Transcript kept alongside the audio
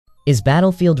Is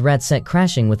Battlefield REDSEC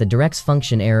crashing with a DirectX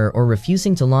function error or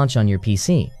refusing to launch on your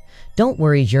PC? Don't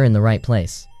worry, you're in the right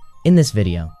place. In this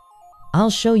video, I'll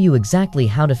show you exactly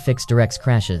how to fix DirectX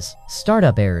crashes,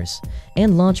 startup errors,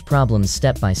 and launch problems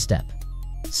step by step,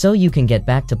 so you can get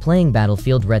back to playing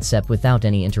Battlefield REDSEC without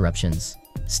any interruptions.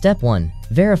 Step 1.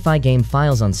 Verify game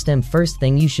files on Steam. First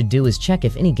thing you should do is check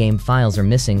if any game files are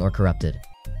missing or corrupted.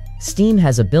 Steam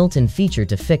has a built-in feature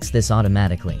to fix this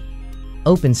automatically.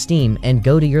 Open Steam and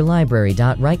go to your library.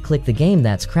 Right-click the game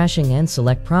that's crashing and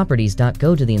select Properties.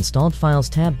 Go to the Installed Files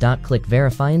tab. Click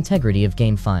Verify Integrity of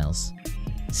Game Files.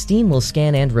 Steam will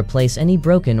scan and replace any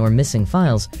broken or missing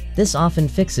files. This often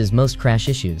fixes most crash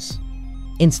issues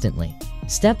instantly.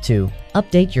 Step 2.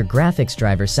 Update your graphics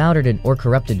driver. Soldered or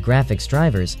corrupted graphics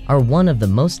drivers are one of the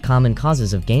most common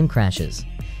causes of game crashes.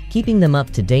 Keeping them up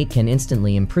to date can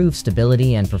instantly improve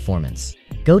stability and performance.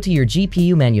 Go to your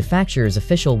GPU manufacturer's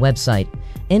official website,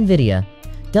 NVIDIA,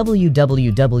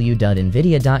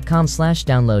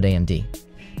 www.nvidia.com/download-AMD,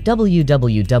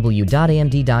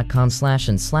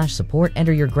 www.amd.com/support.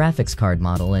 Enter your graphics card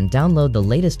model and download the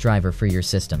latest driver for your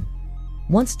system.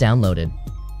 Once downloaded,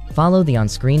 follow the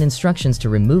on-screen instructions to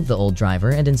remove the old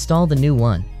driver and install the new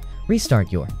one.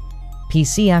 Restart your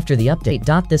PC after the update.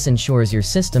 This ensures your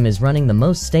system is running the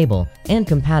most stable and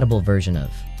compatible version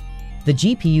of the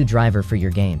GPU driver for your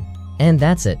game. And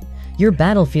that's it. Your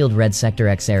Battlefield REDSEC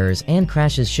DirectX errors and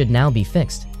crashes should now be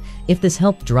fixed. If this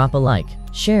helped, drop a like,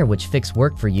 share which fix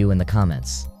worked for you in the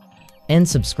comments, and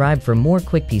subscribe for more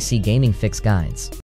quick PC gaming fix guides.